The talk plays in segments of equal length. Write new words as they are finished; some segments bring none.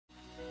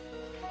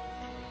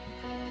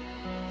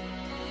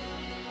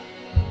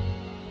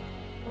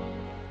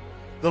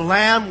The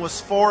Lamb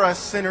was for us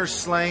sinners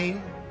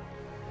slain,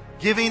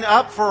 giving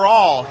up for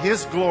all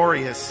His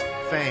glorious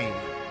fame,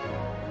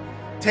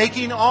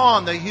 taking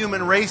on the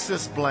human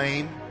race's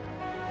blame,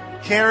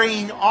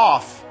 carrying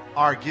off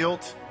our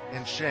guilt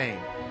and shame.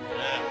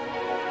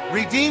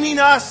 Redeeming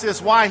us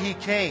is why He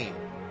came.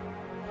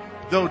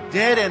 Though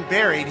dead and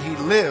buried, He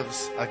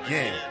lives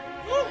again.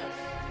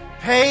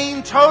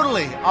 Paying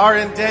totally our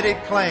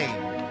indebted claim,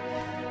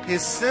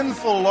 His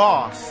sinful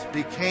loss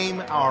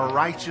became our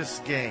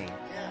righteous gain.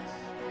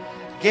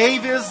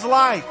 Gave His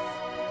life,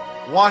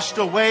 washed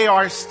away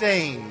our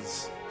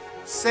stains,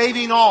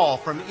 saving all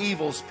from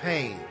evil's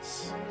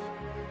pains.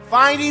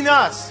 Finding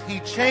us, He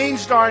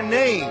changed our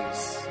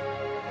names,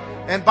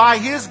 and by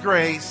His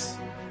grace,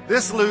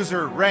 this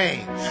loser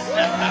reigns.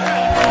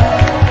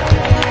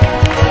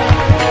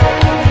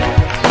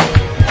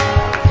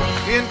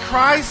 In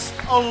Christ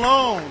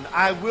alone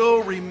I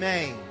will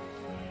remain.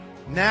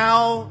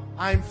 Now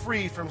I'm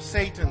free from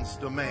Satan's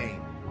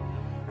domain.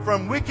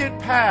 From wicked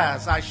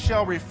paths I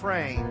shall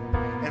refrain,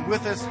 and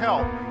with His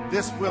help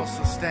this will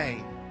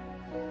sustain.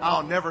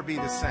 I'll never be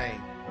the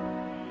same.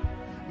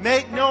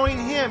 Make knowing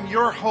Him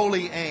your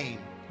holy aim,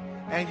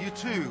 and you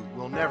too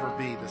will never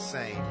be the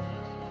same.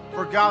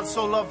 For God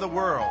so loved the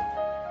world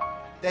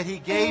that He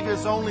gave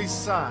His only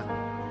Son,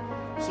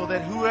 so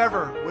that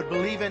whoever would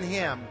believe in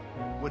Him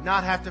would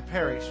not have to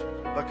perish,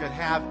 but could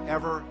have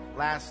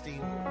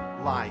everlasting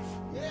life.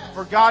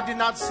 For God did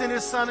not send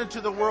His Son into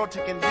the world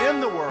to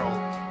condemn the world,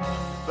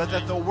 but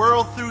that the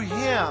world through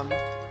Him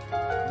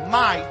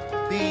might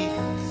be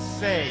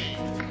saved.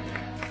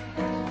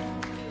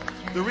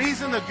 The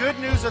reason the good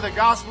news of the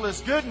gospel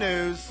is good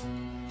news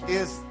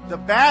is the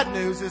bad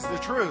news is the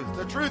truth.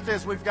 The truth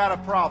is we've got a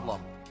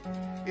problem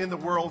in the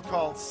world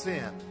called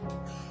sin.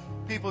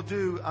 People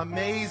do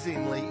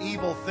amazingly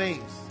evil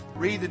things.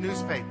 Read the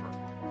newspaper.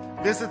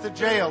 Visit the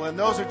jail, and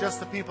those are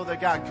just the people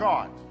that got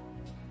caught.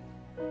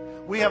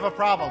 We have a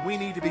problem. We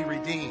need to be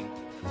redeemed.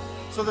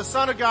 So the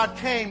Son of God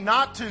came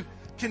not to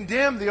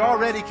condemn the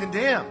already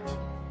condemned,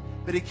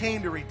 but He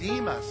came to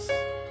redeem us,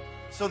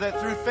 so that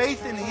through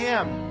faith in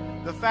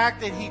Him, the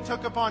fact that He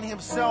took upon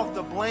Himself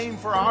the blame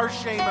for our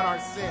shame and our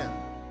sin,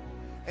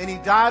 and He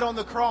died on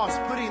the cross,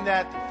 putting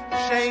that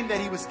shame that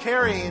He was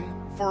carrying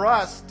for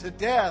us to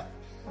death,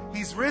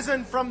 He's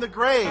risen from the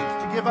grave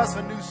to give us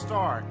a new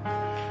start.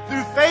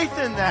 Through faith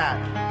in that,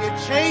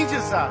 it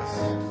changes us.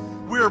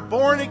 We're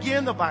born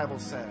again, the Bible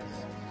says.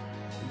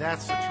 And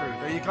that's the truth.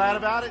 Are you glad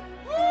about it?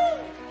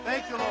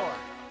 Thank you, Lord.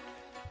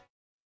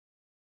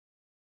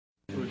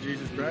 Who is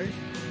Jesus Christ?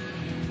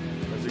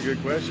 That's a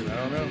good question. I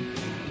don't know.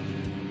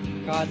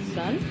 God's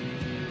Son?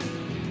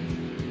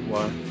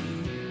 Why?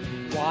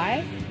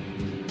 Why?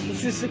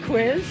 Is this a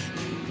quiz?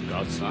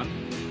 God's Son?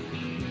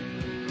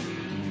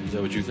 Is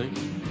that what you think?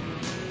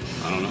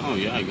 I don't know.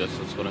 Yeah, I guess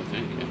that's what I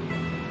think. Yeah.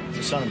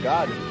 The Son of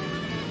God.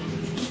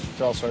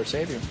 It's also our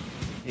Savior.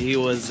 He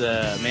was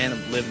a man who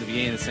lived in the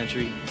beginning of the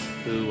century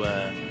who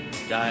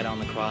died on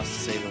the cross to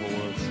save the whole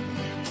world's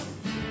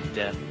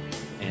death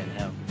and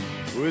hell.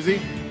 Who is he?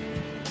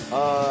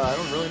 I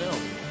don't really know.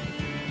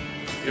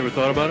 You ever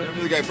thought about I it? don't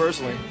know the guy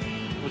personally.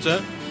 What's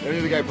that? I don't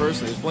know the guy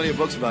personally. There's plenty of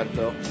books about it,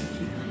 though.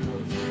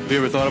 Have you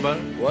ever thought about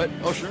it? What?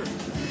 Oh, sure.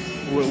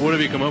 What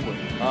have you come up with?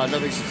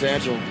 Nothing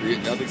substantial.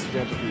 Nothing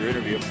substantial for your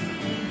interview.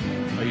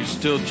 Are you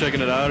still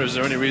checking it out? Is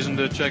there any reason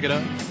to check it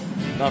out?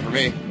 Not for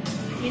me.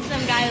 He's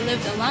some guy who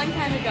lived a long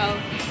time ago,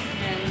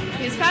 and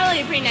he was probably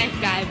a pretty nice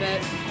guy,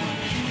 but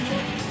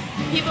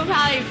people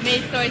probably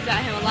made stories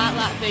about him a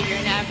lot bigger,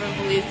 and now everyone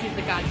believes he's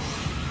a god.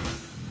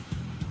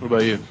 What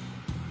about you?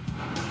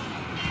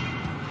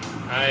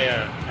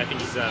 I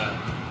think he's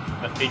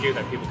a figure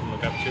that people can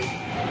look up to.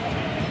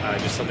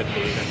 Just something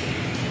big.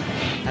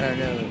 I don't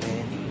know,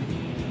 man.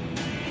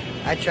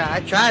 I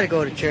try to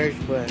go to church,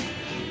 but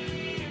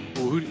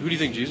Well, who do you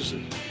think Jesus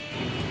is?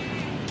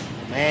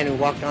 a man who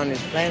walked on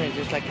this planet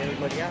just like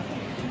everybody else.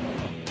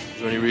 Is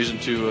there any reason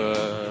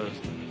to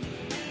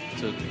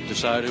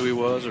decide who he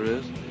was or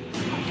is?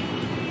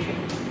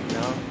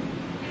 No.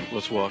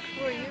 Let's walk.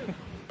 Who are you?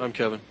 I'm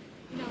Kevin.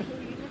 You know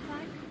who you look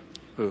like?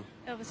 Who?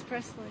 Elvis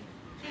Presley.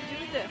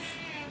 Do this.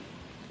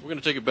 We're going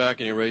to take it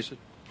back and erase it.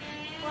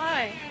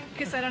 Why?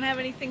 Because I don't have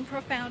anything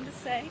profound to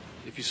say.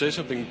 If you say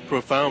something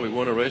profound, we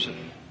won't erase it.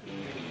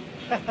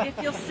 If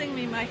you'll sing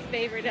me my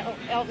favorite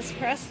Elvis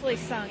Presley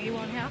song, you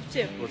won't have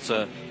to. What's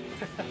that?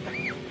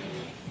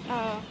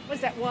 Was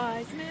that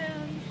Wise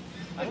Man?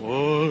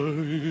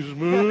 Wise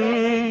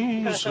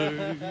men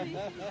say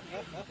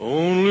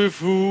only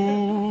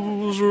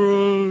fools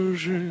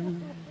rush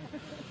in,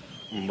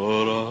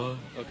 but I...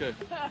 Okay.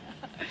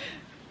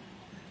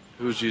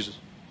 Who is Jesus?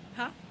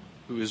 Huh?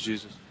 Who is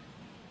Jesus?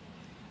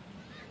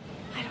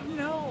 I don't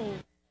know.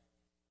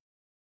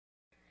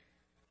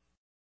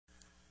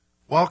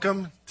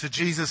 Welcome to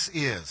Jesus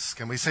Is.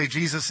 Can we say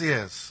Jesus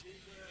is?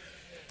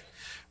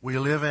 We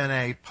live in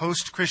a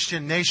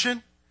post-Christian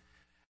nation,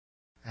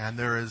 and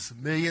there is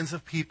millions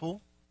of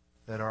people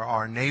that are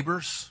our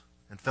neighbors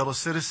and fellow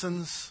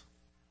citizens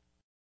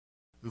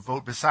who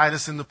vote beside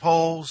us in the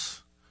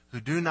polls who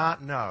do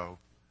not know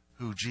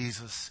who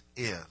Jesus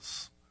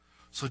is.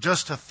 So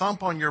just to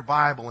thump on your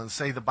Bible and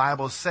say the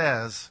Bible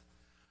says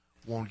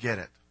won't get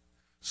it.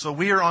 So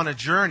we are on a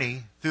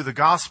journey through the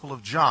Gospel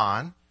of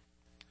John,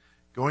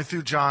 going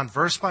through John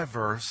verse by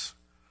verse,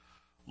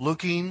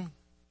 looking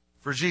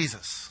for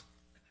Jesus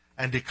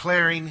and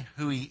declaring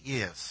who he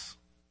is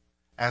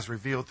as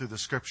revealed through the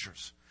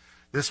Scriptures.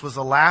 This was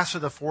the last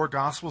of the 4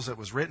 Gospels that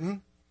was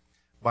written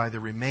by the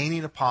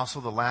remaining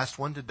apostle, the last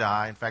one to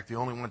die. In fact, the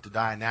only one to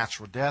die a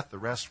natural death. The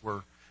rest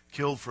were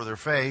killed for their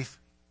faith.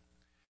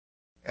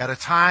 At a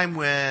time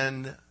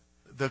when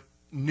the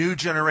new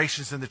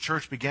generations in the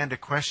church began to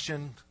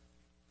question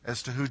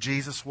as to who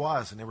Jesus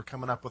was, and they were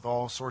coming up with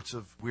all sorts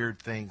of weird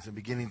things and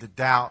beginning to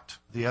doubt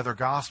the other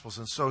Gospels.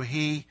 And so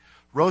he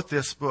wrote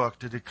this book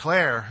to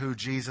declare who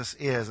Jesus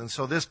is. And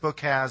so this book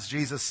has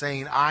Jesus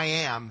saying, I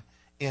am,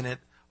 in it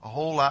a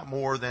whole lot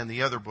more than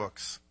the other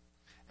books.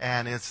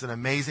 And it's an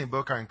amazing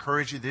book. I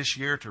encourage you this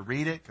year to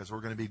read it because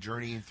we're going to be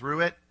journeying through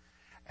it.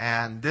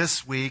 And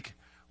this week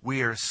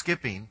we are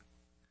skipping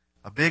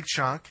a big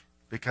chunk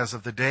because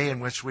of the day in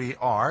which we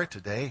are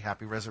today.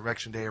 Happy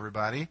Resurrection Day,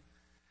 everybody.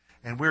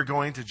 And we're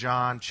going to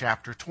John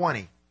chapter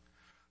 20.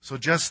 So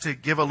just to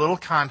give a little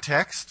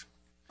context,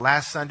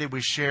 last Sunday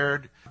we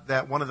shared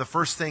that one of the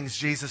first things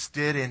Jesus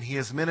did in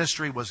his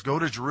ministry was go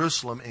to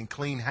Jerusalem and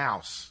clean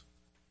house.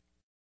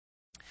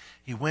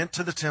 He went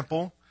to the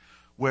temple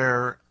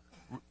where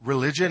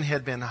religion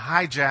had been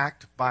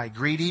hijacked by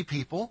greedy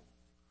people.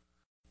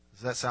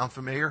 Does that sound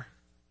familiar?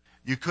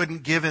 You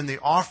couldn't give in the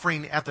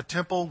offering at the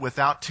temple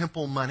without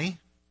temple money.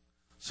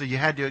 So you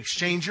had to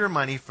exchange your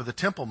money for the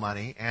temple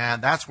money,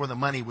 and that's where the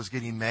money was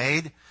getting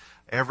made.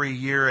 Every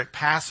year at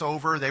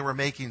Passover, they were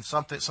making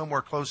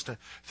somewhere close to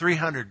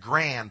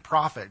 $300,000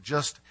 profit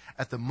just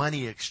at the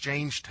money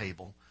exchange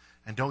table.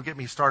 And don't get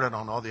me started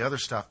on all the other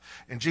stuff.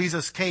 And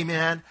Jesus came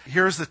in.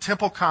 Here's the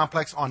temple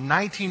complex on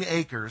 19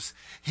 acres.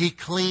 He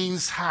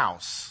cleans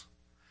house.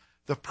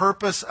 The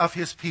purpose of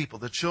his people,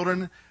 the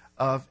children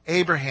of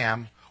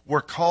Abraham, were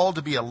called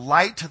to be a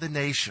light to the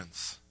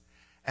nations.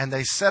 And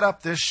they set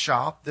up this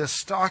shop, this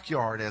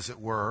stockyard, as it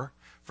were,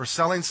 for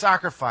selling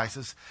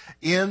sacrifices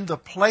in the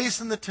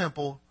place in the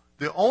temple,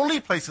 the only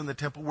place in the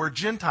temple where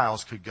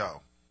Gentiles could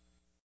go.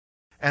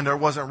 And there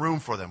wasn't room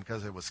for them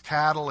because it was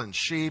cattle and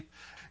sheep.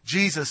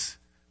 Jesus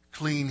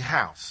cleaned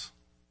house.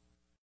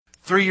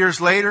 3 years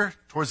later,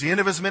 towards the end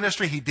of his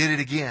ministry, he did it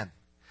again.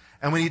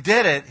 And when he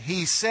did it,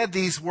 he said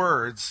these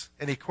words,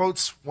 and he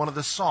quotes one of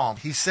the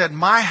Psalms. He said,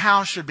 my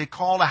house should be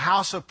called a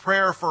house of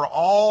prayer for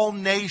all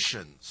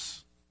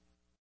nations,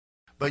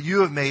 but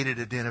you have made it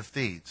a den of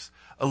thieves.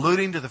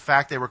 Alluding to the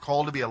fact they were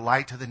called to be a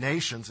light to the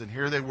nations, and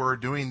here they were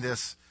doing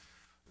this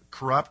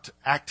corrupt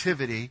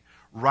activity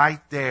right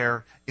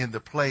there in the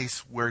place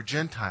where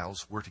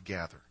Gentiles were to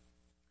gather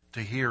to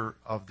hear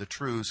of the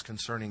truths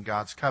concerning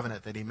God's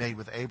covenant that he made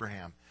with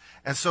Abraham.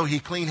 And so he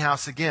cleaned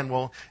house again.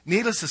 Well,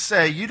 needless to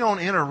say, you don't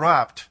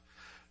interrupt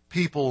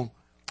people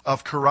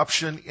of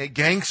corruption,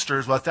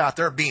 gangsters, without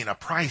there being a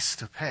price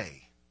to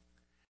pay.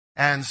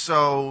 And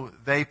so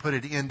they put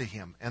it into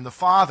him. And the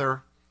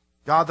Father,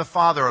 God the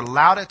Father,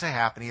 allowed it to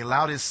happen. He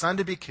allowed his Son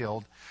to be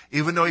killed,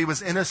 even though he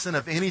was innocent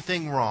of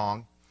anything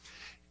wrong.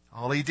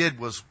 All he did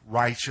was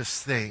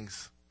righteous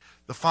things.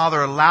 The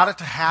Father allowed it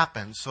to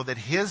happen so that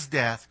his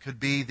death could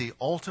be the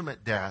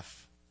ultimate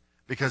death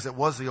because it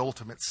was the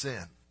ultimate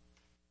sin.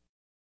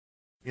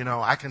 You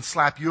know, I can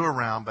slap you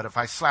around, but if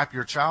I slap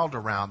your child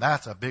around,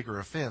 that's a bigger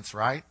offense,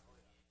 right?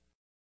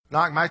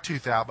 Knock my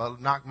tooth out, but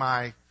knock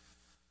my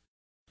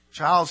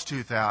child's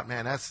tooth out,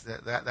 man,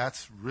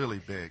 that's really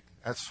big.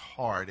 That's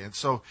hard. And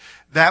so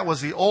that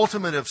was the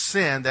ultimate of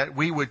sin, that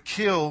we would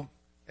kill,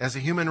 as a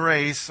human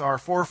race, our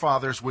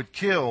forefathers would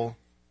kill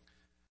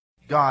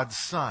God's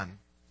Son.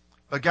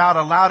 But God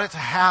allowed it to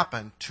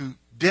happen to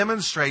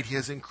demonstrate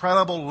his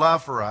incredible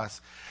love for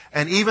us.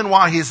 And even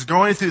while he's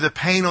going through the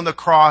pain on the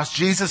cross,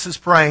 Jesus is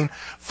praying,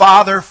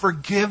 Father,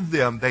 forgive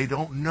them. They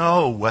don't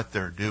know what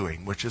they're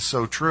doing, which is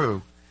so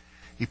true.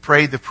 He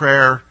prayed the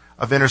prayer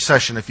of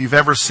intercession. If you've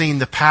ever seen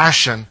The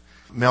Passion,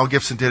 Mel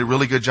Gibson did a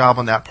really good job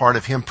on that part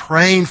of him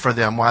praying for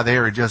them while they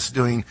were just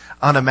doing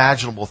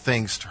unimaginable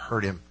things to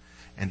hurt him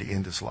and to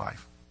end his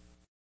life.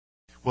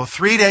 Well,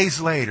 3 days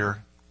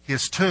later,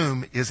 his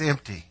tomb is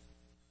empty.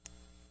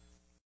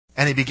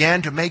 And he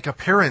began to make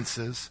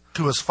appearances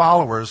to his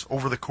followers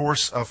over the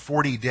course of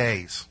 40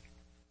 days.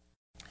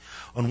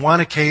 On one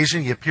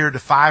occasion, he appeared to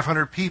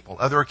 500 people.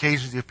 Other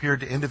occasions, he appeared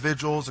to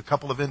individuals, a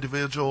couple of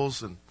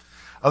individuals, and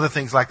other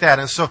things like that.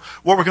 And so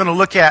what we're going to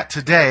look at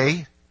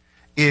today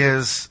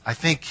is, I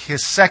think,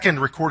 his second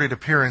recorded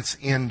appearance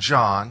in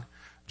John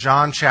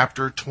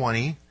chapter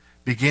 20,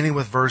 beginning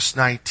with verse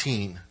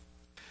 19.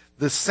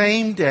 The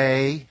same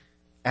day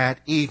at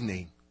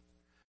evening.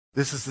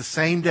 This is the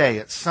same day,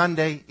 it's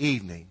Sunday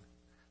evening.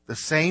 The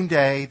same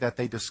day that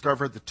they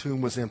discovered the tomb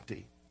was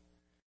empty.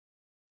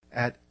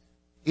 At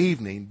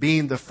evening,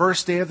 being the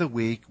first day of the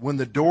week, when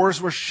the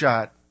doors were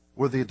shut,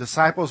 where the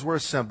disciples were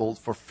assembled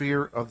for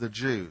fear of the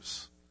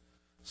Jews.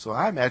 So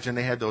I imagine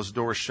they had those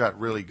doors shut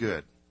really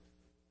good.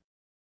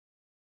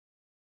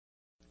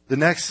 the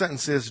next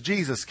sentence is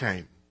Jesus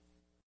came.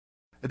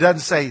 It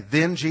doesn't say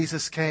then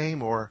Jesus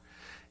came or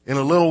in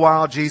a little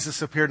while Jesus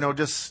appeared. No,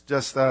 just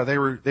they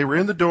were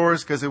in the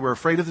doors because they were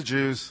afraid of the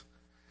Jews.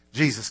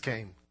 Jesus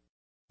came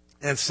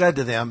and said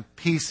to them,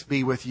 peace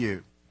be with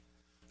you.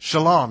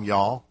 Shalom,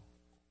 y'all.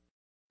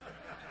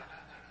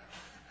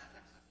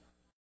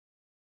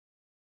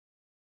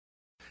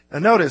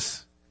 And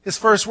notice his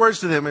first words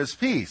to them is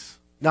peace,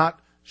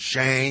 not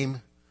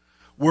shame.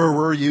 Where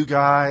were you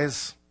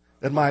guys?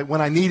 When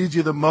I needed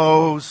you the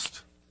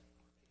most,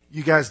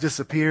 you guys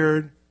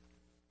disappeared.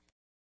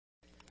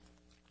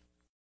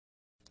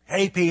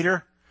 Hey,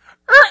 Peter.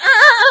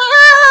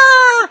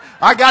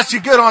 I got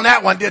you good on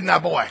that one, didn't I,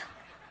 boy?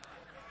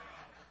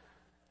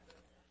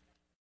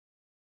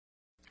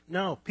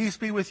 No, peace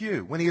be with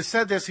you. When he had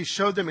said this, he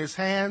showed them his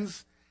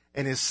hands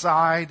and his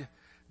side.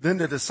 Then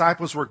the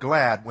disciples were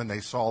glad when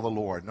they saw the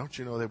Lord. Don't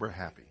you know they were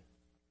happy?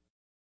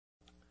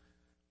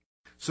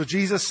 So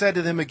Jesus said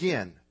to them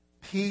again,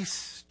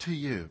 peace to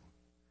you.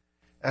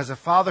 As the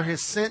Father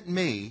has sent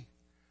me,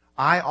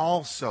 I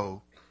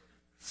also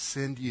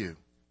send you.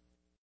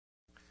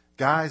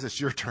 Guys, it's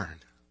your turn.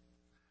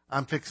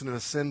 I'm fixing to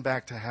ascend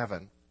back to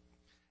heaven,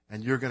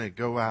 and you're going to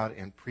go out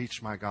and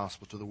preach my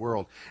gospel to the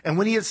world. And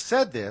when he had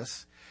said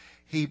this,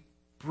 he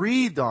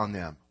breathed on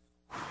them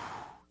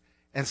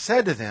and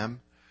said to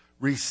them,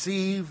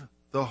 receive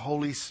the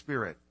Holy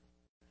Spirit.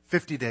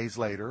 50 days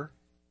later,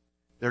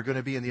 they're going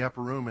to be in the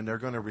upper room and they're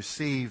going to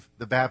receive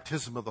the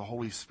baptism of the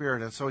Holy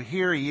Spirit. And so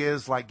here he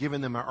is, like giving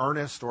them an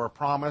earnest or a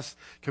promise,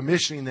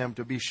 commissioning them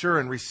to be sure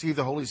and receive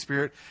the Holy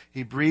Spirit.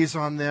 He breathes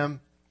on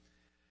them.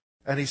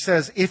 And he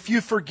says, if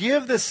you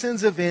forgive the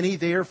sins of any,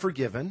 they are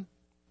forgiven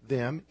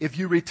them. If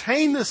you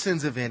retain the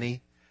sins of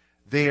any,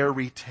 they are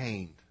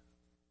retained.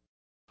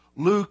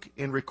 Luke,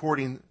 in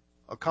recording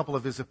a couple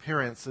of his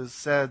appearances,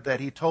 said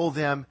that he told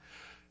them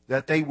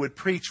that they would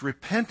preach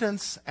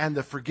repentance and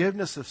the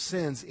forgiveness of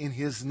sins in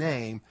his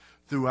name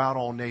throughout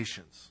all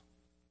nations.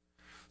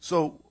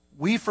 So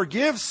we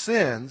forgive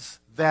sins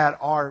that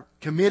are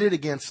committed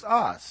against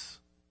us.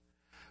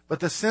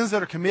 But the sins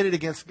that are committed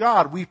against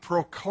God, we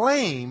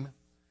proclaim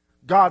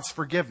God's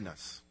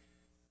forgiveness.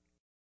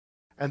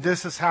 And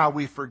this is how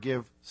we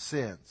forgive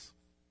sins.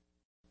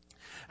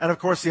 And of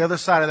course, the other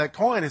side of that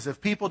coin is if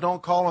people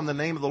don't call on the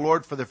name of the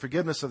Lord for the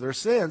forgiveness of their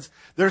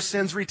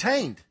sins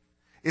retained.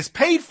 It's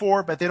paid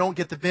for, but they don't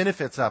get the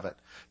benefits of it.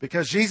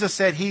 Because Jesus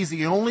said he's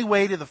the only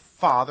way to the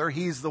Father.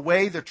 He's the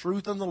way, the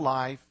truth, and the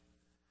life.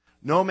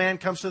 No man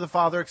comes to the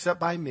Father except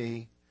by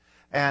me.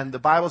 And the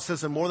Bible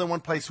says in more than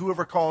one place,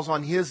 whoever calls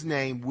on his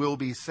name will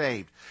be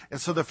saved.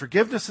 And so the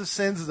forgiveness of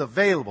sins is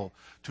available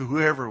to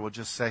whoever will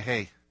just say,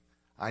 hey,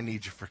 I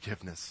need your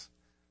forgiveness.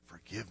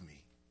 Forgive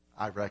me.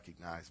 I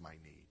recognize my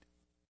need.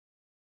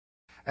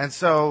 And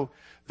so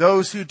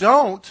those who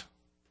don't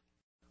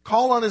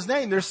call on his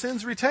name, their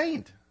sins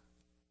retained.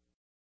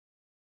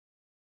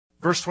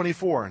 Verse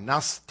 24, now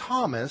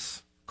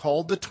Thomas,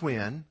 called the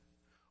twin,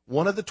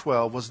 one of the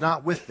 12, was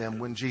not with them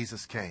when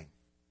Jesus came.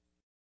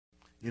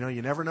 You know,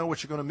 you never know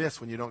what you're going to miss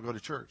when you don't go to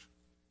church.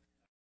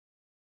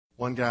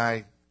 One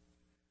guy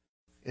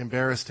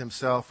embarrassed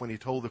himself when he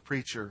told the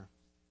preacher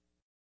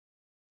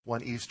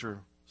one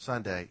Easter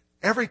Sunday,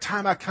 every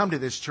time I come to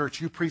this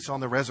church, you preach on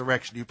the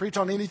resurrection. Do you preach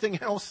on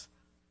anything else?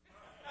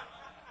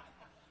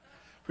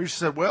 Preacher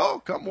said,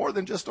 well, come more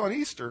than just on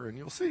Easter and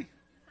you'll see.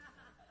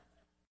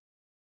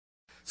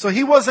 So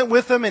he wasn't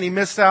with them and he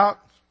missed out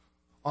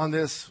on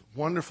this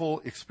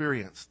wonderful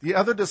experience. The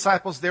other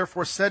disciples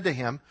therefore said to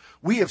him,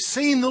 we have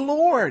seen the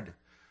Lord.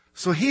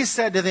 So he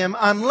said to them,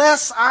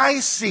 unless I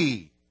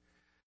see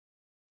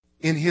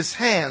in his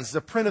hands the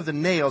print of the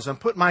nails and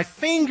put my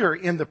finger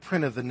in the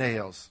print of the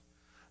nails,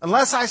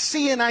 unless I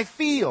see and I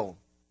feel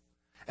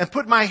and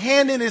put my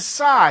hand in his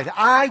side,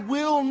 I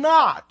will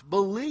not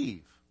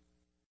believe.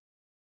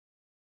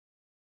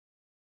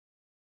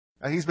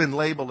 Now, he's been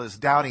labeled as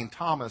doubting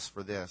Thomas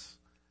for this.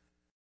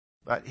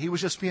 But he was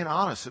just being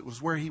honest. It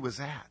was where he was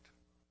at.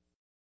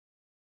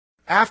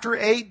 After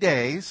 8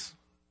 days,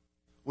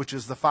 which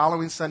is the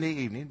following Sunday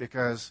evening,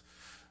 because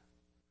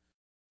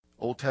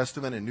Old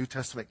Testament and New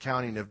Testament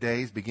counting of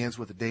days begins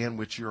with the day in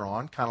which you're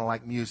on, kind of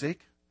like music.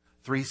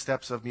 3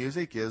 steps of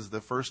music is the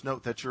first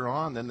note that you're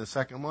on, then the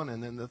second one,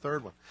 and then the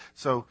third one.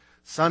 So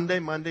Sunday,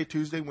 Monday,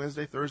 Tuesday,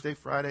 Wednesday, Thursday,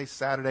 Friday,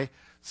 Saturday,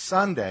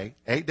 Sunday,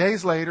 8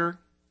 days later,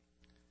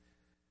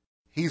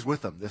 he's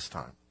with them this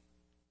time.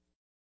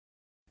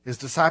 His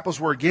disciples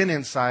were again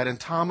inside and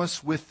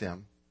Thomas with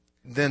them.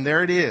 Then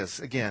there it is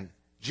again.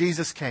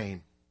 Jesus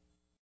came,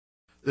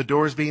 the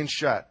doors being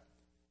shut,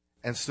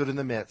 and stood in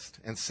the midst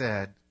and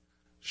said,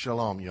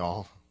 Shalom,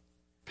 y'all.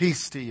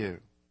 Peace to you.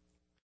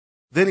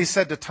 Then he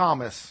said to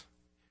Thomas,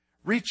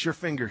 reach your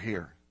finger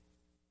here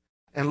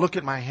and look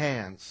at my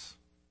hands.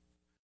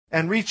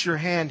 And reach your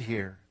hand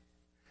here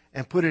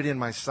and put it in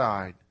my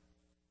side.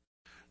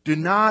 Do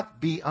not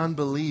be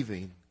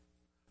unbelieving,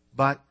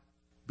 but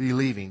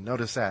believing.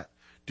 Notice that.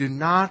 Do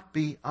not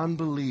be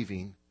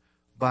unbelieving,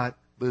 but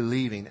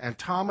believing. And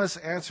Thomas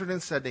answered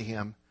and said to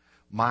him,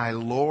 my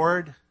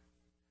Lord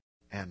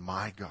and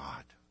my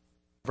God.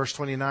 Verse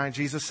 29,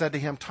 Jesus said to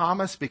him,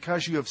 Thomas,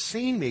 because you have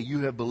seen me,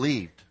 you have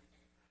believed.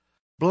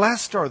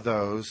 Blessed are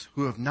those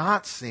who have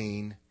not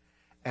seen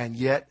and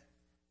yet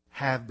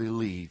have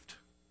believed.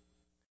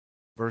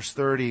 Verse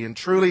 30, and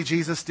truly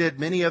Jesus did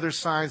many other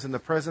signs in the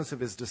presence of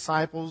his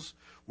disciples,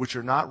 which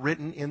are not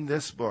written in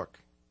this book.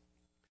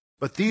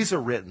 But these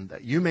are written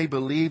that you may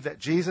believe that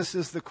Jesus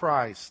is the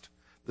Christ,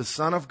 the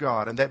Son of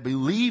God, and that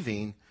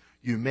believing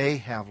you may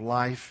have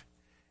life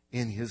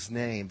in his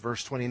name.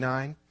 Verse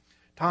 29,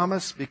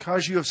 Thomas,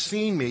 because you have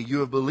seen me, you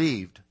have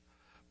believed.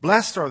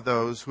 Blessed are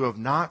those who have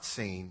not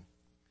seen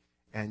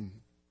and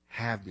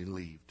have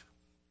believed.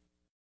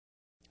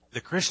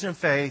 The Christian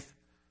faith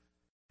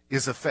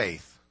is a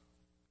faith.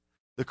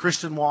 The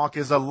Christian walk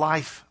is a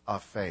life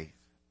of faith.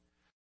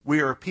 We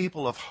are a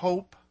people of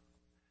hope,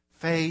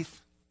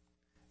 faith,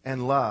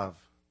 and love.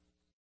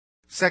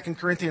 2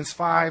 Corinthians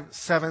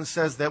 5:7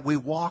 says that we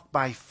walk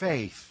by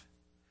faith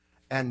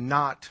and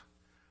not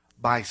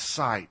by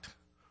sight.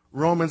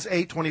 Romans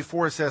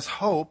 8:24 says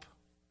hope,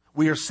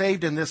 we are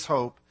saved in this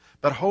hope,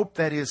 but hope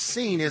that is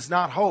seen is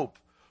not hope.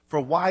 For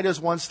why does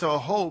one still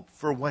hope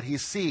for what he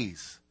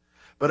sees?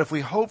 But if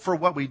we hope for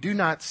what we do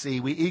not see,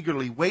 we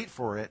eagerly wait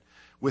for it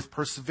with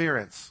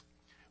perseverance.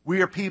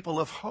 We are people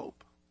of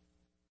hope.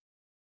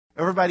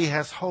 Everybody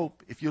has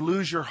hope. If you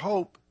lose your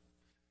hope,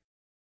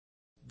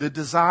 the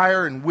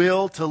desire and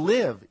will to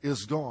live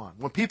is gone.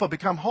 When people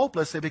become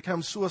hopeless, they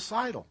become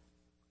suicidal.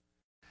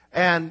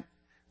 And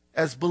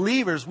as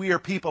believers, we are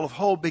people of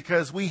hope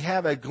because we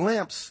have a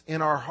glimpse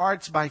in our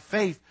hearts by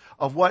faith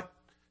of what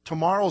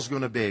tomorrow's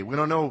going to be. We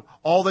don't know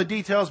all the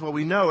details, but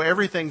we know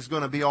everything's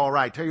going to be all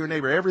right. Tell your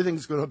neighbor,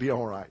 everything's going to be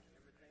all right.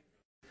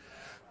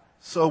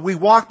 So we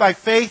walk by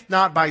faith,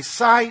 not by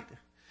sight.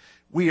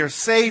 We are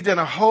saved in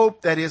a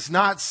hope that is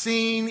not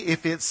seen.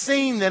 If it's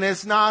seen, then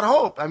it's not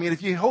hope. I mean,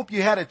 if you hope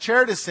you had a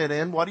chair to sit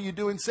in, what are you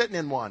doing sitting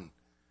in one?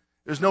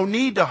 There's no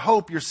need to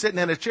hope you're sitting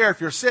in a chair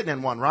if you're sitting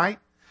in one, right?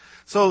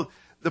 So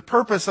the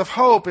purpose of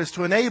hope is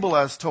to enable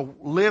us to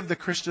live the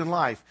Christian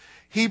life.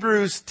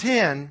 Hebrews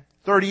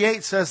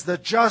 10:38 says, the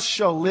just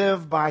shall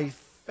live by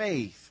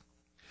faith.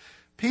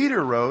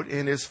 Peter wrote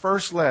in his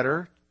first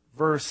letter,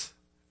 verse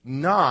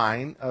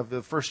 9 of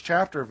the first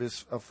chapter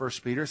of 1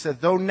 Peter,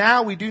 said, though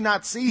now we do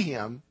not see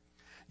him,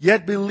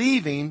 yet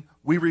believing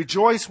we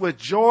rejoice with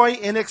joy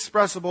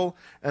inexpressible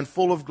and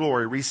full of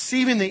glory,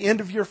 receiving the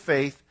end of your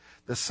faith,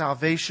 the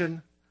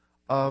salvation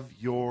of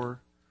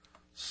your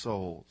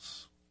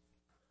souls.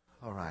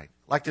 All right.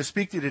 I'd like to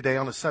speak to you today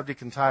on a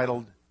subject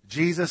entitled,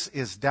 Jesus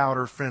is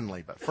Doubter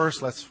Friendly. But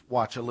first, let's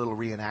watch a little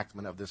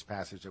reenactment of this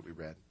passage that we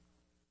read.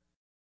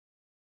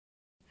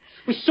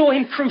 We saw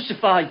him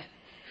crucified.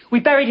 We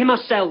buried him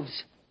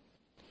ourselves.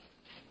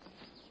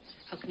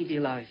 How can he be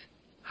alive?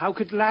 How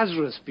could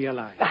Lazarus be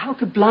alive? How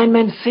could blind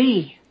men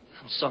see?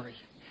 I'm sorry,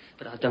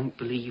 but I don't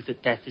believe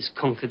that death is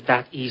conquered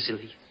that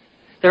easily.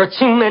 There are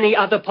too many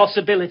other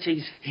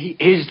possibilities. He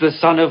is the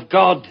Son of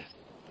God.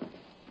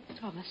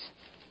 Thomas,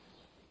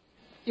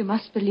 you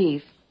must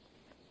believe.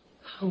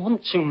 I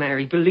want to,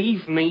 Mary.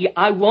 Believe me,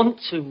 I want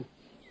to.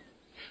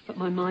 But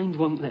my mind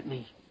won't let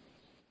me.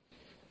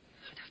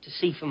 I'd have to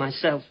see for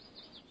myself.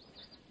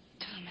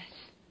 Thomas,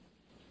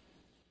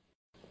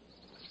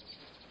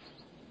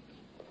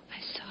 I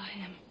saw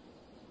him.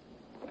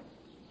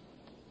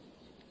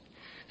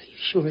 Are you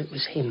sure it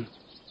was him?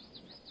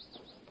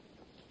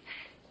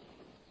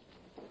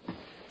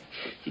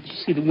 Did you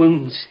see the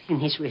wounds in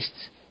his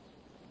wrists?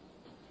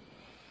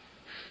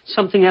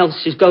 Something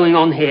else is going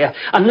on here.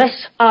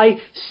 Unless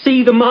I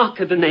see the mark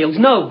of the nails,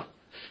 no.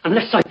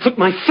 Unless I put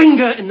my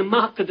finger in the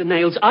mark of the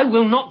nails, I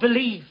will not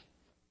believe.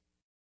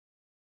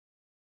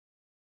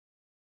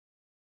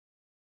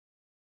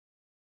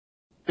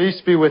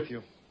 Peace be with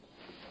you.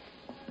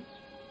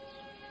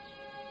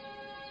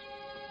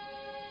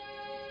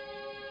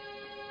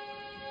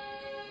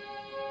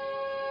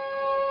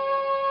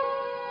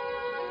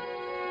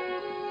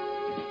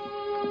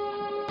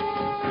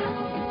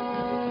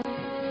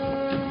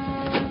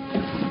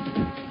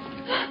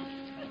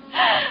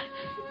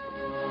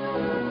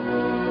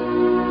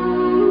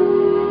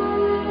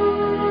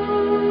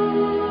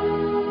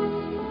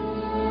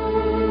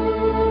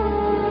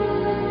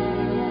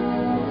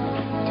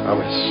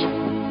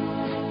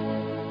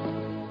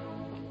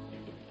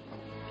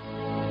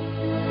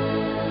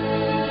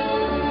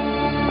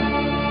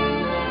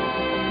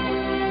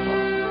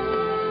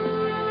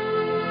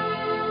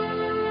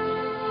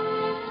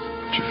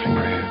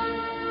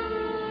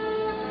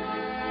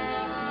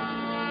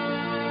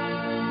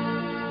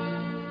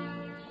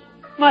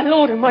 My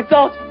Lord and my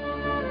God.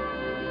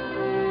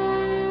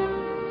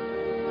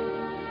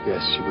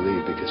 Yes, you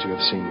believe because you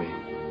have seen me.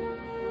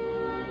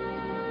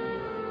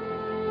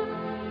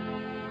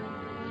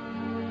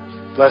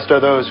 Blessed are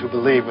those who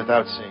believe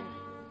without seeing.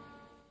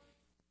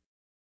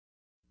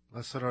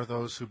 Blessed are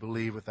those who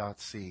believe without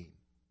seeing.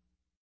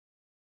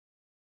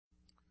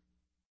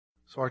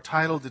 So our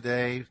title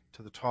today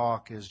to the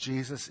talk is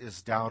Jesus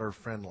is Doubter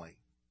Friendly.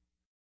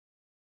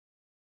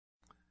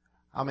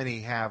 How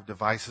many have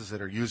devices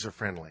that are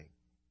user-friendly?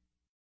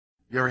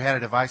 You ever had a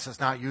device that's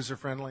not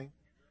user-friendly?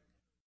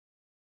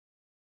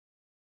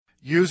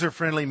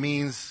 User-friendly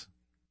means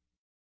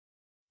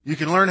you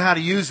can learn how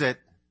to use it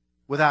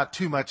without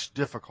too much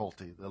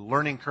difficulty. The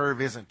learning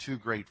curve isn't too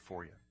great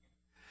for you.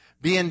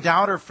 Being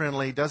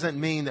doubter-friendly doesn't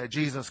mean that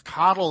Jesus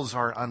coddles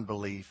our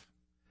unbelief,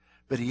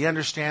 but he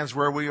understands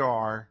where we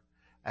are,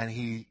 and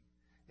he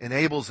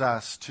enables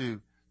us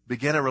to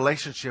begin a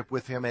relationship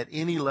with him at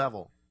any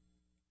level,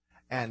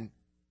 and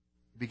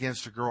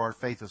begins to grow our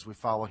faith as we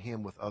follow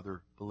him with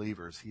other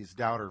believers. He's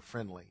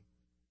doubter-friendly.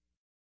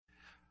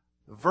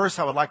 The verse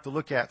I would like to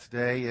look at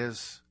today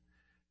is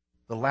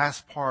the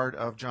last part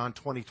of John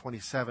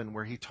 20:27,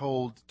 where he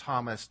told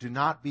Thomas, do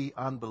not be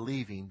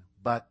unbelieving,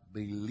 but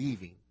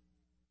believing.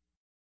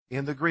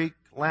 In the Greek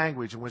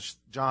language in which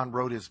John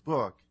wrote his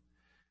book,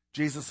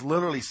 Jesus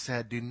literally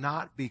said, do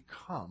not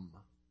become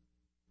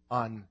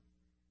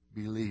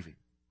unbelieving.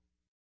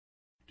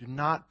 Do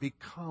not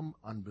become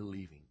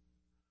unbelieving,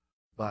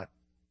 but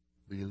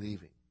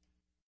believing.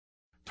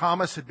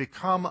 Thomas had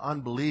become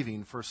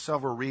unbelieving for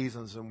several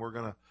reasons, and we're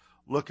going to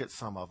look at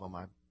some of them.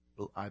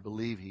 I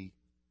believe he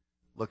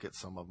look at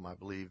some of them. I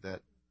believe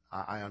that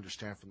I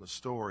understand from the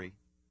story.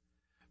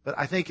 But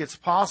I think it's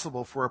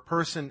possible for a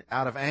person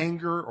out of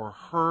anger or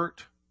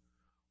hurt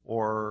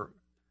or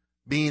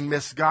being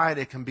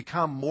misguided can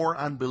become more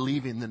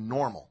unbelieving than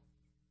normal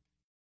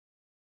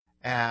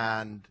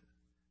and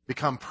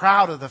become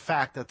proud of the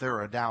fact that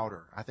they're a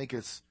doubter. I think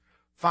it's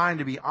fine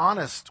to be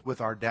honest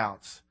with our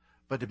doubts,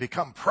 but to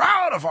become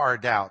proud of our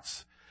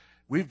doubts,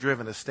 we've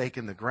driven a stake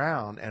in the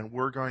ground, and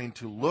we're going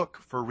to look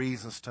for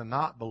reasons to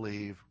not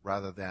believe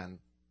rather than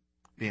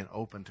being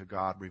open to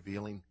God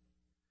revealing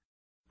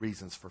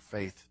reasons for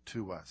faith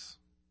to us.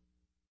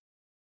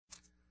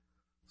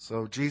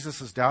 So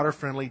Jesus is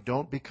doubter-friendly.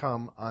 Don't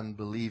become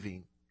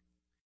unbelieving.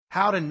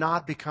 How to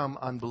not become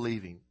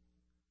unbelieving?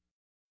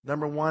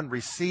 Number one,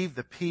 receive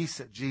the peace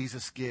that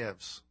Jesus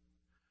gives.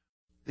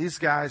 These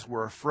guys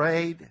were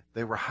afraid.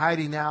 They were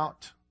hiding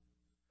out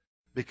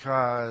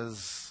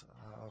because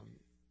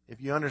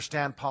if you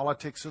understand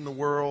politics in the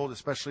world,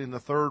 especially in the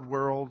third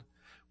world,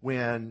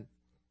 when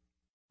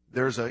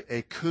there's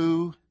a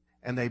coup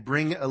and they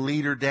bring a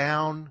leader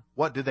down,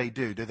 what do?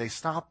 Do they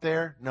stop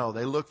there? No,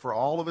 they look for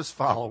all of his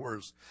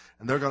followers,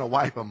 and they're going to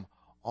wipe them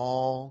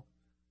all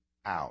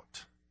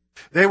out.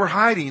 They were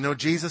hiding.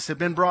 Jesus had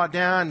been brought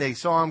down. They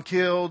saw him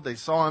killed. They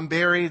saw him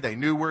buried. They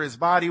knew where his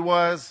body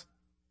was.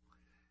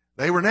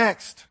 They were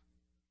next,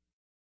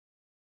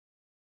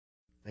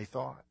 they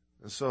thought.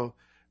 And so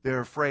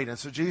they're afraid. And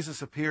so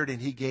Jesus appeared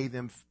and he gave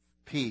them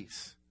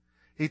peace.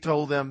 He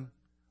told them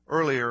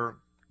earlier,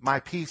 my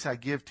peace I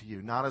give to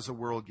you, not as the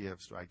world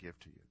gives do I give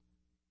to you.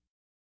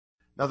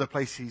 Another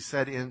place he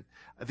said, in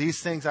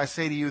these things I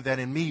say to you, that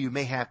in me you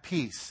may have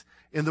peace.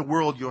 In the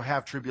world you'll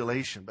have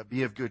tribulation, but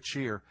be of good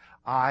cheer.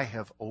 I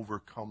have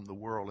overcome the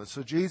world. And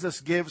so Jesus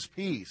gives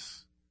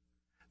peace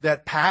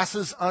that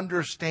passes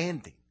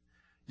understanding.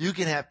 You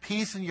can have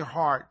peace in your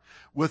heart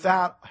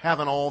without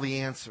having all the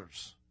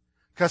answers.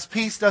 Because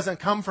peace doesn't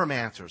come from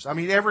answers. I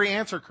mean, every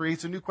answer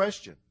creates a new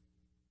question.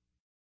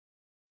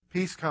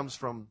 Peace comes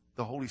from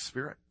the Holy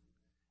Spirit.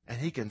 And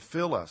he can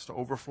fill us to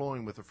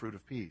overflowing with the fruit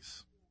of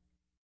peace.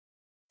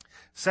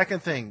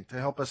 Second thing to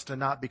help us to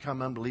not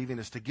become unbelieving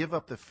is to give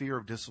up the fear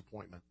of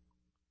disappointment.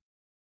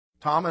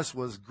 Thomas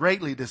was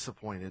greatly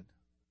disappointed.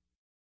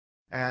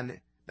 And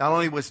not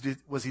only was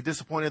he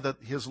disappointed that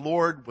his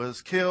Lord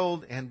was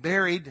killed and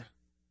buried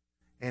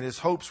and his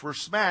hopes were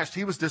smashed,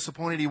 he was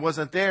disappointed he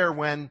wasn't there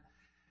when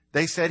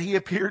they said he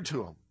appeared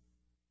to him.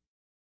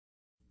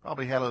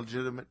 Probably had a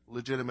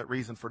legitimate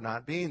reason for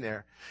not being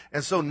there.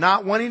 And so,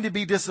 not wanting to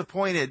be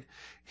disappointed,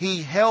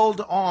 he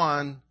held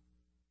on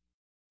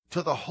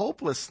to the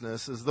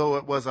hopelessness as though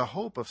it was a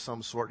hope of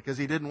some sort, because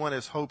he didn't want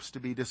his hopes to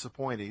be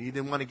disappointed. He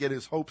didn't want to get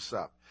his hopes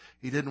up.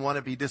 He didn't want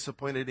to be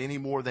disappointed any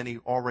more than he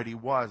already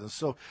was. And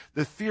so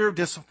the fear of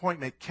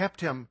disappointment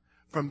kept him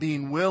from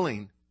being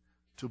willing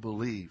to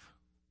believe.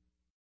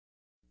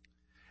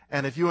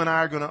 And if you and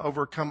I are going to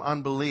overcome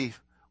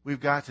unbelief, we've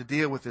got to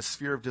deal with this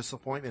fear of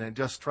disappointment and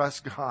just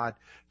trust God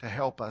to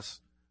help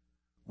us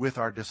with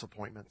our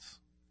disappointments.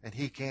 And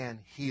he can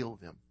heal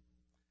them.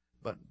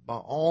 But by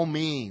all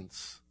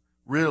means,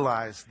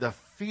 realize the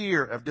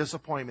fear of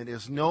disappointment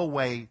is no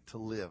way to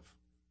live.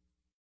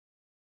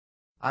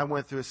 I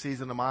went through a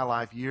season of my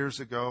life years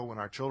ago when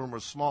our children were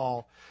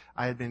small.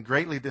 I had been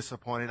greatly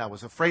disappointed. I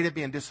was afraid of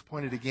being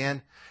disappointed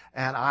again.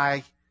 And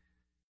I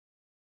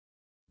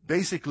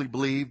basically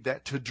believed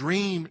that to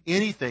dream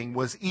anything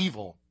was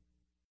evil.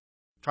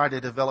 Tried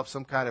to develop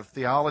some kind of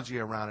theology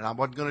around it. I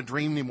wasn't going to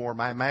dream anymore.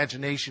 My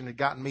imagination had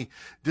gotten me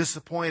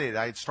disappointed.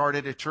 I had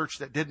started a church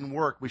that didn't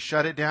work. We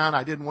shut it down.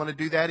 I didn't want to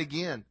do that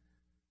again.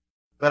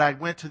 But I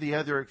went to the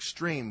other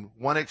extreme.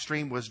 One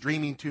extreme was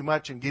dreaming too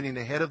much and getting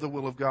ahead of the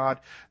will of God.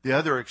 The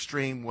other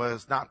extreme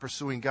was not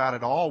pursuing God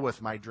at all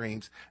with my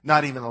dreams,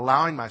 not even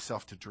allowing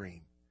myself to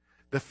dream.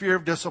 The fear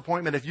of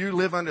disappointment, if you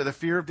live under the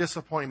fear of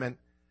disappointment,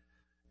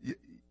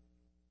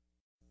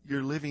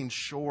 you're living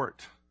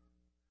short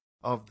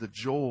of the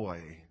joy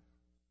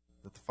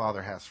that the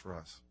Father has for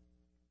us.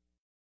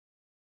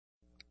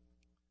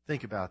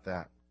 Think about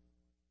that.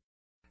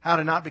 how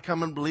to not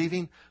become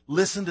unbelieving?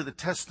 Listen to the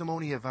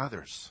testimony of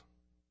others.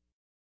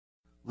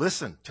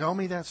 Listen, tell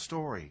me that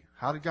story.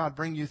 How did God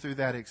bring you through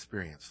that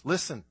experience?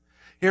 Listen,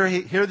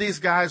 here these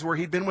guys where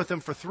he'd been with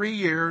them for 3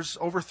 years,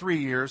 over 3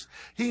 years.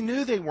 He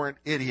knew they weren't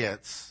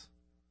idiots.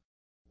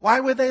 Why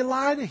would they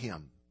lie to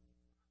him?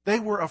 They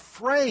were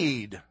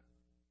afraid.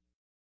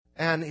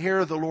 And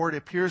here the Lord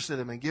appears to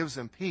them and gives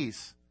them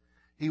peace.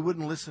 He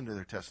wouldn't listen to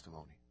their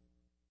testimony.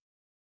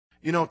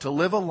 You know, to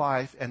live a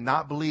life and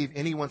not believe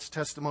anyone's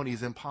testimony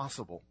is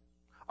impossible.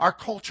 Our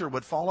culture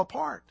would fall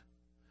apart.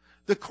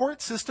 The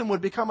court system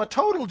would become a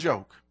total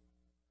joke.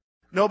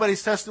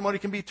 Nobody's testimony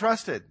can be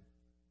trusted.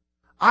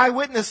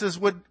 Eyewitnesses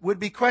would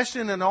be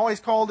questioned and always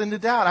called into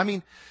doubt. I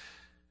mean,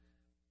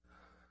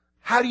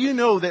 how do you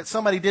know that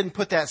somebody didn't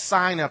put that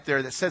sign up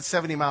there that said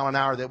 70 miles an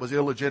hour that was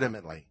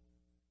illegitimately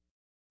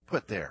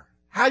put there?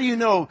 How do you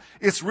know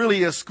it's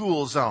really a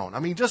school zone? I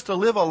mean, just to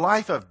live a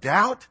life of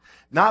doubt,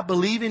 not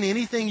believing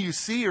anything you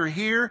see or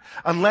hear,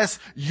 unless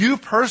you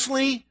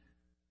personally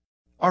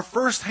are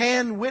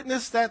first-hand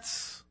witness,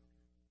 that's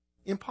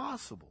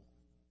impossible.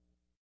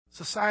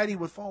 Society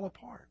would fall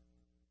apart.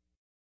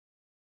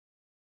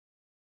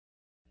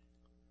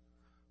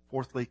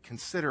 Fourthly,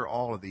 consider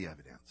all of the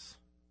evidence.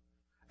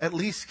 At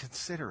least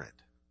consider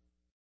it.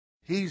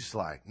 He's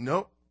like,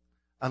 nope,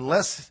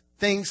 unless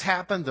things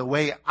happen the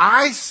way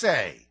I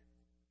say,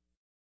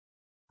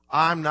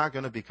 I'm not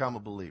going to become a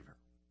believer.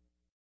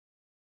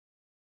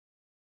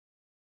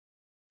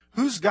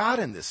 Who's God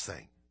in this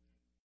thing?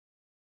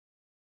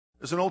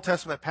 There's an Old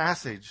Testament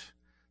passage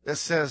that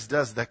says,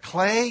 does the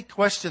clay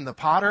question the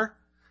potter?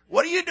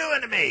 What are you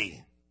doing to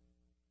me?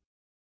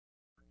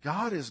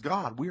 God is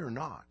God. We are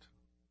not.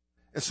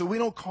 And so we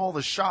don't call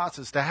the shots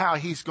as to how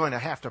he's going to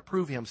have to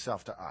prove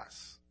himself to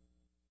us.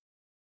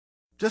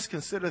 Just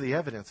consider the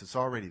evidence that's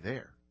already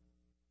there.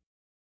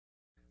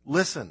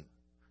 Listen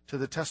to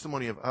the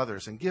testimony of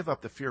others and give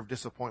up the fear of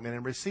disappointment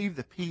and receive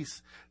the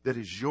peace that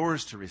is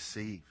yours to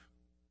receive.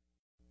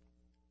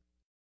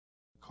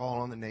 Call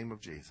on the name of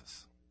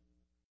Jesus.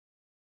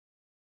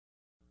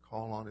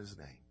 Call on his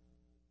name.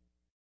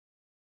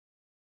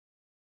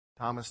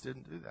 Thomas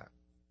didn't do that.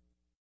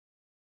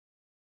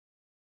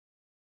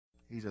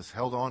 He just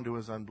held on to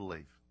his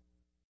unbelief.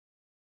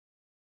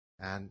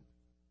 And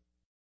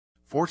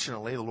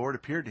fortunately, the Lord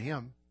appeared to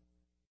him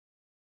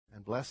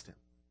and blessed him.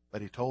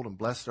 But he told him,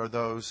 blessed are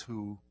those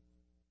who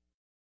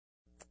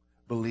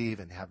believe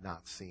and have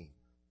not seen.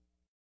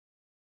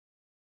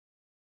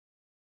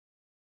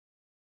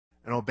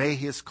 And obey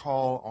his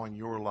call on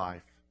your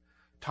life.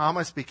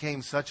 Thomas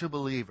became such a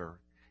believer,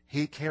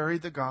 he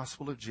carried the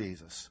gospel of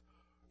Jesus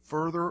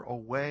further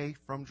away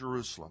from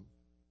Jerusalem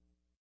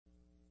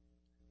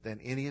than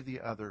any of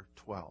the other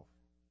 12.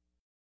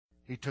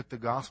 He took the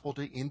gospel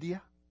to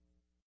India.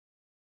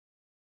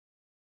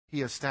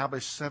 He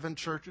established 7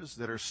 churches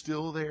that are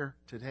still there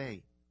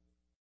today.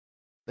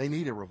 They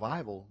need a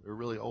revival. They're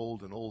really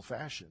old and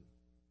old-fashioned.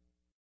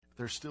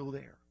 They're still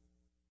there.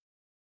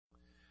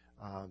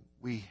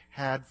 We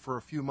had for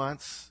a few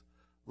months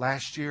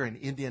last year an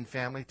Indian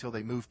family till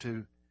they moved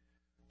to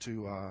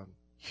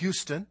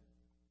Houston,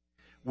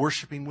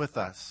 worshiping with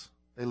us.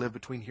 They live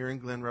between here and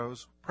Glen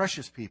Rose.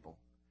 Precious people.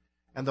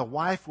 And the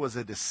wife was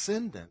a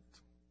descendant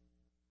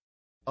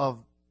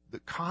of the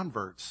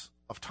converts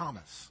of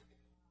Thomas.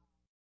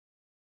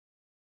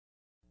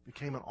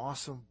 Became an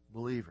awesome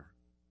believer.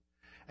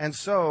 And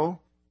so,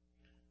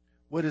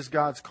 what is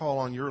God's call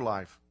on your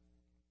life?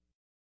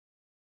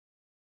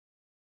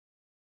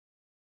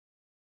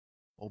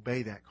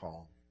 Obey that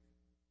call.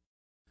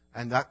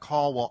 And that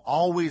call will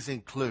always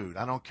include,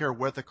 I don't care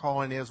what the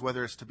calling is,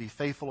 whether it's to be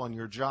faithful on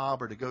your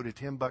job or to go to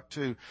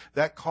Timbuktu,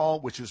 that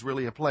call, which is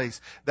really a place,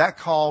 that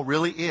call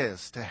really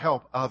is to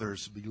help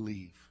others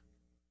believe.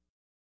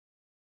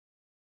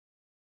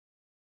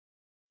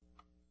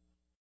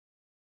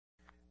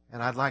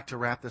 And I'd like to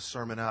wrap this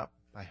sermon up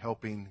by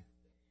helping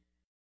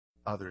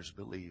others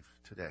believe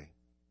today.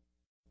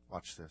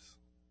 Watch this.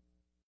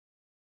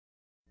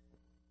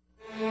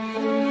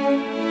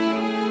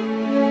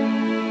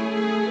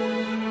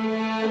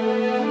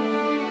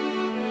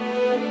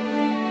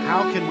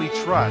 How can we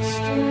trust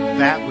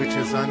that which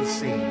is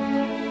unseen?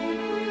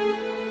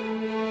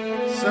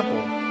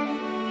 Simple.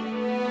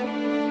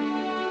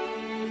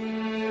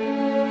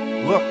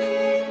 Look.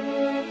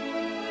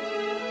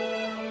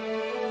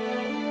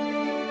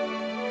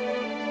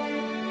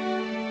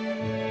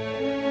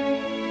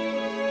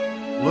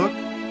 Look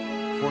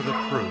for the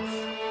proof.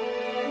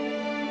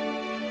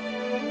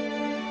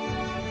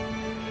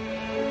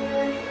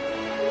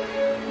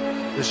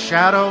 The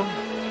shadow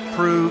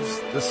proves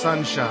the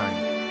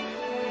sunshine.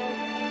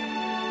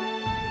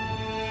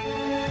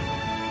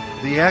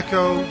 The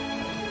echo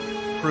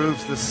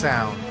proves the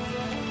sound.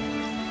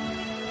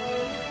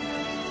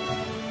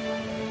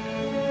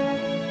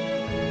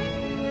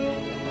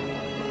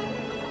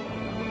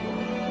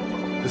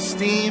 The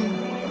steam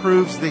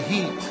proves the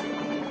heat.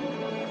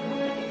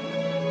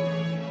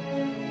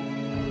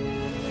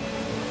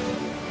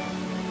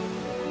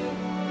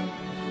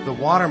 The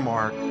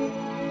watermark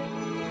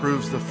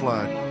proves the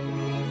flood.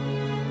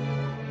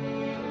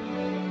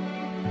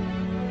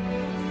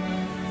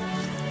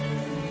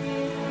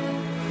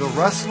 The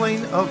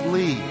rustling of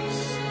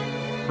leaves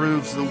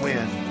proves the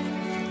wind.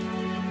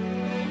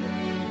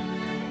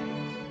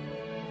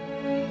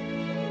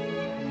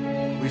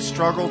 We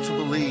struggle to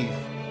believe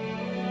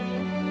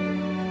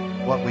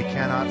what we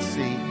cannot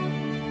see.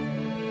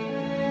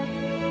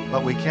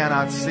 But we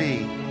cannot see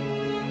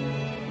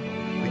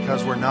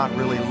because we're not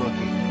really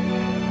looking.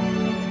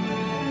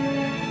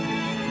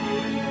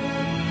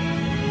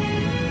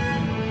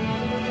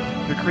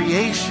 The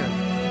creation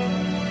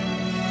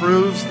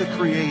proves the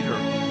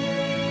Creator.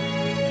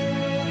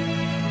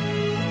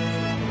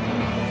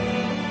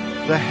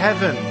 The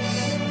heavens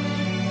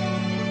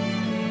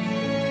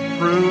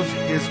prove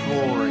His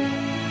glory.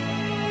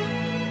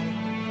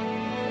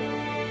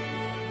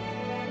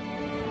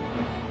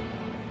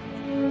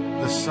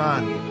 The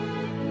Son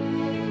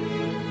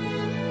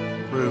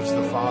proves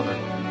the Father.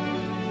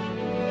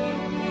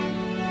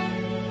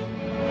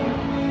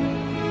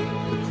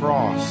 The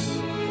cross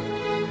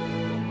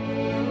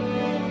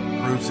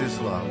proves His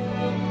love.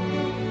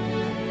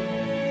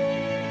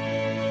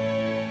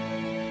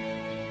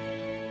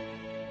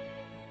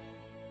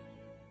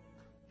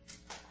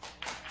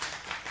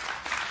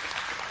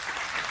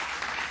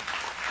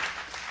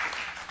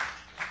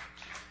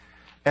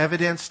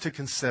 Evidence to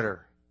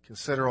consider.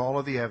 Consider all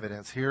of the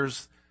evidence.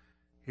 Here's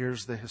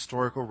the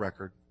historical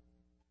record.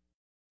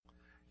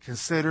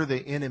 Consider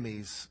the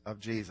enemies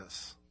of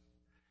Jesus.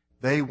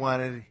 They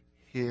wanted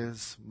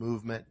His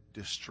movement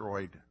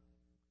destroyed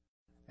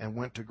and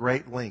went to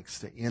great lengths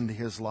to end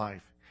His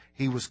life.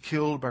 He was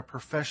killed by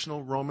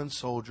professional Roman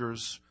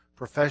soldiers,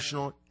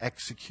 professional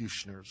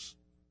executioners,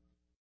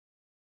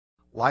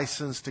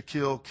 licensed to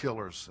kill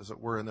killers, as it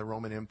were, in the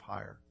Roman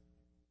Empire.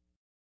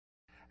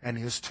 And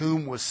His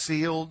tomb was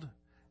sealed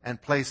and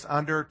placed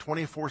under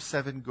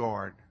 24/7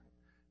 guard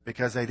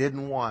because they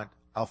didn't want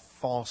a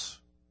false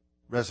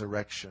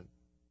resurrection.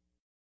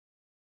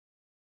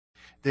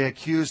 They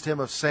accused Him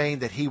of saying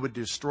that He would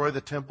destroy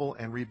the temple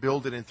and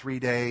rebuild it in 3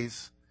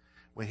 days,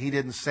 when He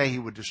didn't say He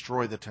would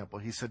destroy the temple.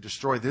 He said,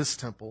 destroy this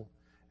temple,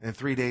 and in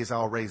 3 days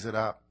I'll raise it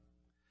up.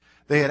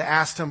 They had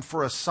asked Him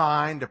for a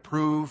sign to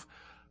prove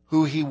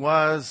who He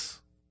was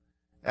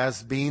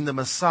as being the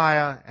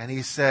Messiah, and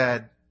He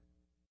said,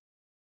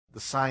 the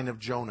sign of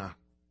Jonah,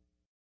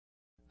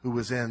 who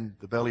was in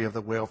the belly of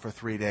the whale for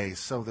 3 days,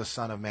 so the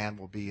Son of Man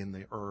will be in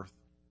the earth.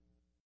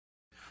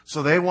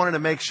 So they wanted to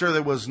make sure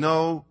there was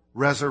no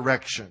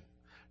resurrection,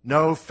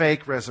 no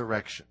fake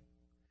resurrection.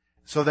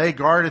 So they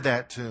guarded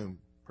that tomb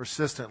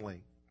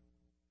persistently.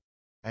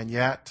 And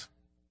yet,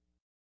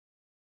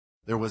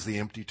 there was the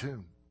empty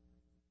tomb.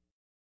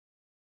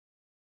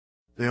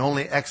 The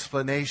only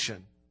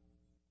explanation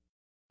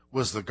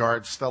was the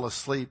guards fell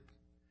asleep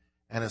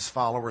and His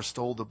followers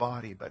stole the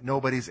body, but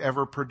nobody's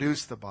ever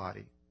produced the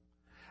body.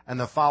 And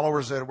the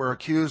followers that were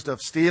accused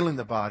of stealing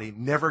the body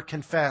never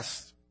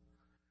confessed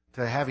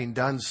to having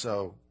done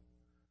so,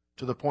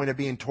 to the point of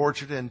being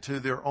tortured and to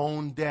their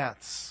own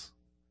deaths.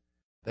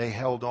 They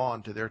held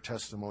on to their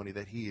testimony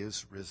that He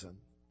is risen.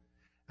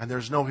 And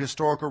there's no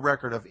historical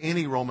record of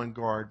any Roman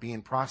guard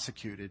being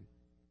prosecuted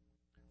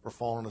for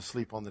falling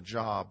asleep on the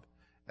job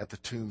at the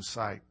tomb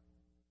site.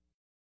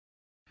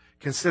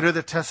 Consider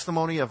the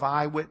testimony of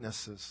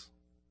eyewitnesses.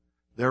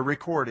 They're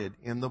recorded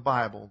in the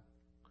Bible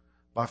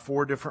by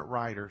 4 different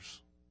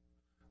writers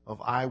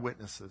of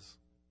eyewitnesses.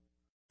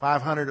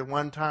 500 at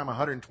one time,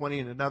 120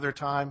 at another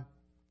time,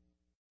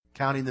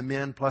 counting the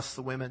men plus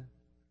the women.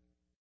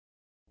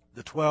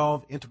 The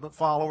 12 intimate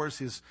followers,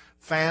 His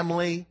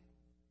family.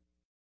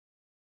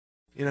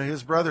 You know,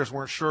 His brothers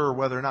weren't sure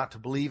whether or not to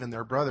believe in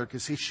their brother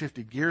because he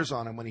shifted gears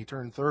on him when he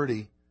turned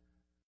 30.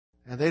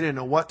 And they didn't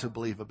know what to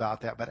believe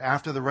about that. But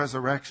after the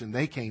resurrection,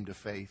 they came to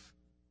faith.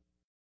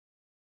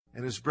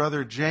 And his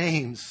brother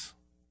James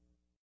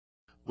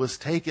was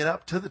taken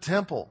up to the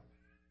temple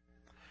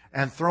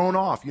and thrown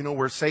off. You know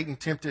where Satan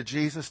tempted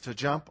Jesus to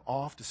jump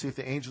off to see if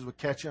the angels would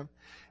catch him?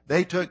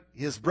 They took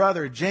his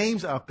brother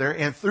James up there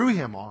and threw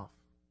him off.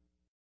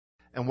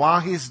 And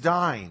while he's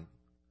dying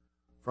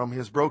from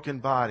his broken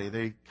body,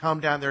 they come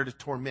down there to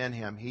torment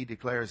him. He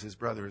declares his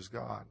brother is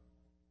God.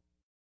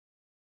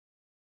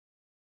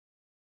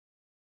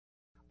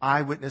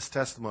 Eyewitness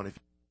testimony.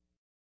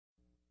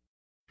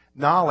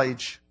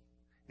 Knowledge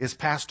is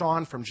passed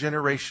on from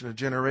generation to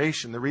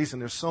generation. The reason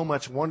there's so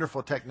much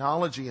wonderful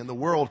technology in the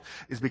world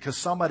is because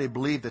somebody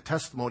believed the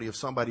testimony of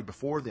somebody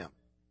before them.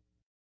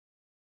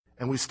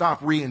 And we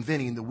stopped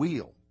reinventing the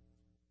wheel.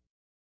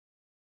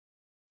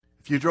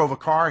 If you drove a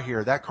car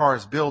here, that car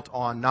is built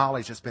on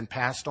knowledge that's been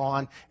passed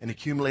on and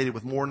accumulated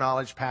with more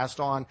knowledge passed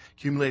on,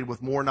 accumulated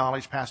with more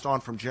knowledge passed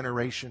on from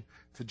generation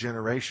to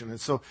generation.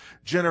 And so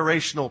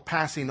generational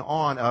passing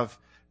on of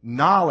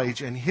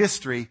knowledge and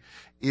history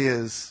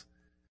is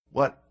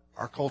what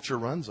our culture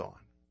runs on.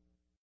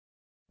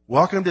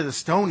 Welcome to the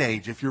Stone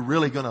Age if you're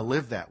really going to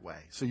live that way.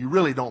 So you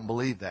really don't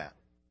believe that.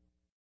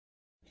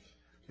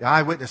 The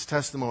eyewitness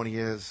testimony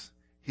is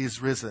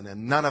He's risen,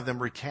 and none of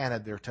them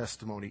recanted their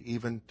testimony,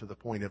 even to the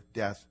point of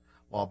death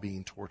while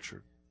being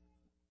tortured.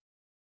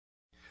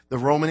 The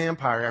Roman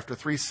Empire, after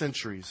 3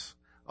 centuries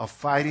of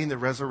fighting the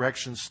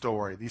resurrection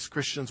story. These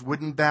Christians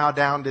wouldn't bow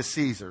down to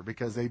Caesar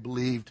because they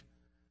believed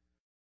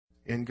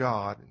in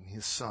God and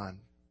His Son.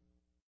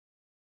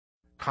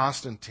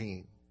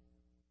 Constantine,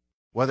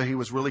 whether he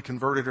was really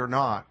converted or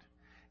not,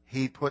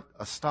 he put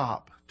a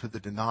stop to the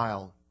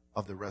denial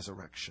of the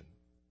resurrection.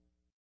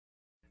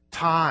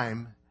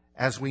 Time,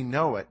 as we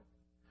know it,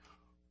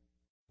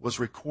 was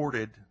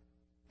recorded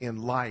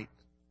in light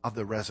of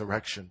the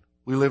resurrection.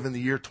 We live in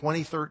the year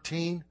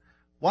 2013.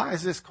 Why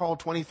is this called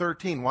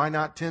 2013? Why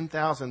not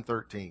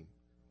 10,013?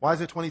 Why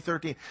is it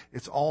 2013?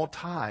 It's all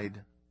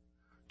tied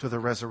to the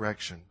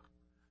resurrection.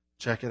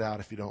 Check it out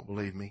if you don't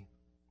believe me.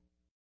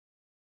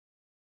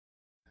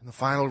 And the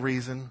final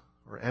reason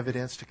or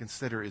evidence to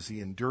consider is the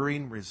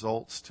enduring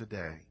results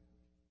today.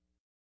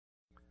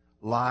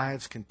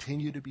 Lives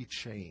continue to be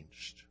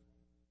changed.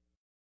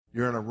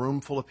 You're in a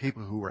room full of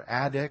people who were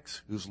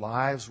addicts, whose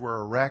lives were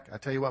a wreck. I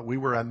tell you what, we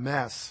were a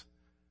mess.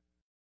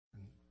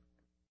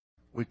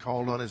 We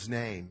called on His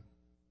name,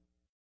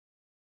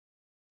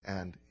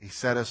 and He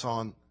set us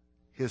on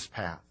His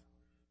path.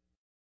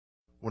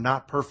 We're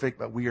not perfect,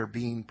 but we are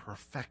being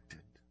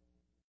perfected.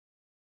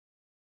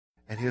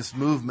 And His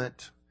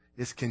movement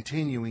is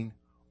continuing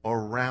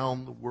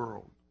around the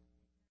world.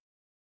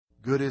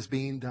 Good is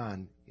being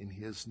done in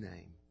His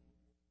name.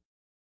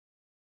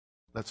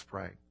 Let's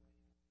pray.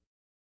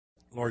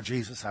 Lord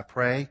Jesus, I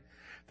pray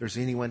if there's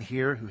anyone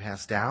here who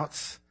has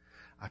doubts,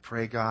 I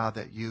pray, God,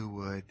 that you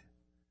would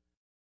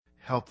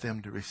help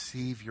them to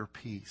receive your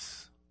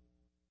peace.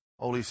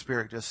 Holy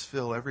Spirit, just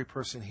fill every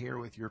person here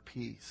with your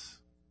peace.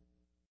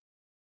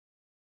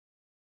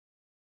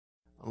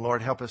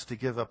 Lord, help us to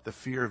give up the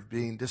fear of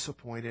being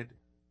disappointed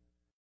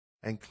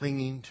and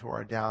clinging to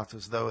our doubts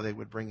as though they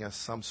would bring us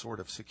some sort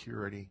of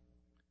security.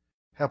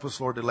 Help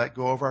us, Lord, to let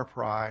go of our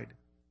pride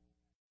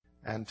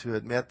and to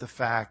admit the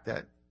fact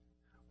that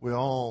we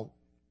all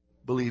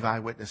believe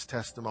eyewitness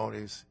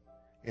testimonies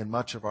in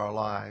much of our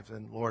lives.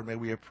 And Lord, may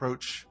we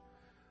approach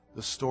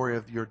the story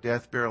of your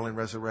death, burial, and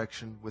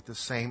resurrection with the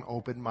same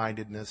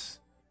open-mindedness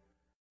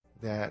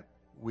that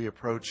we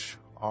approach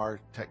our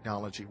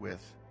technology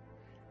with.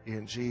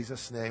 In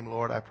Jesus' name,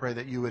 Lord, I pray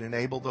that you would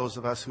enable those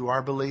of us who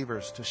are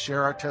believers to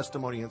share our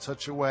testimony in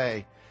such a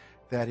way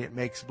that it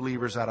makes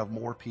believers out of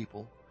more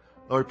people.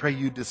 Lord, I pray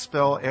you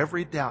dispel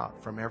every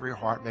doubt from every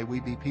heart. May we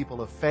be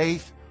people of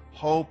faith,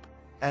 hope,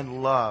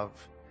 and love.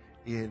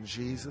 In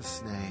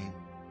Jesus' name,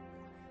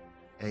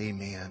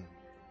 amen.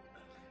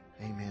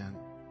 Amen.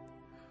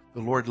 The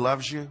Lord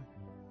loves you,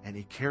 and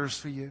He cares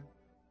for you,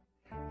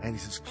 and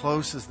He's as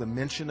close as the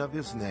mention of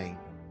His name.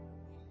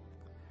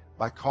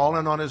 By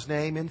calling on His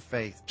name in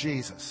faith,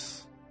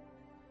 Jesus,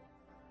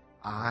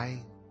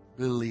 I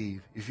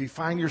believe. If you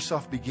find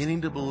yourself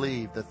beginning to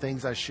believe the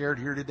things I shared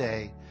here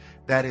today,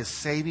 that is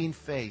saving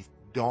faith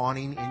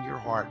dawning in your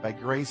heart. By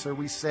grace are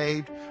we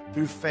saved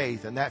through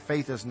faith, and that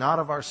faith is not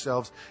of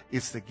ourselves.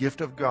 It's the gift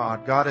of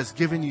God. God has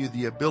given you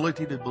the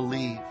ability to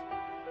believe.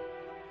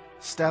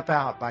 Step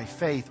out by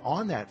faith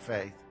on that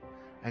faith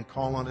and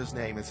call on His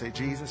name and say,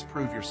 Jesus,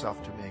 prove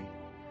yourself to me.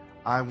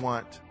 I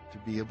want to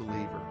be a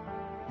believer.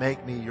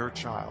 Make me your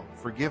child.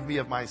 Forgive me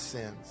of my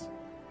sins.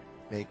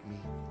 Make me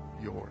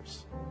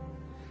yours.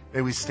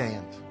 May we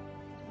stand.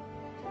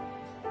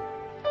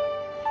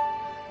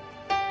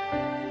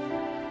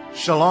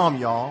 Shalom,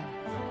 y'all.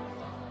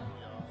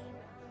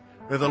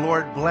 May the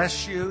Lord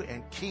bless you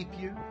and keep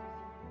you.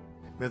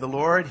 May the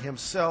Lord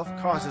Himself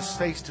cause His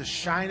face to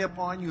shine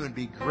upon you and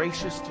be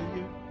gracious to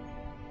you.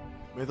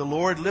 May the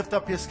Lord lift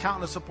up His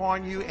countenance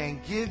upon you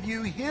and give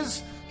you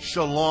His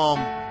shalom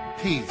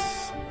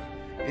peace.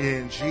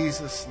 In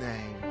Jesus'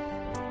 name,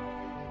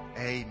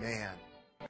 amen.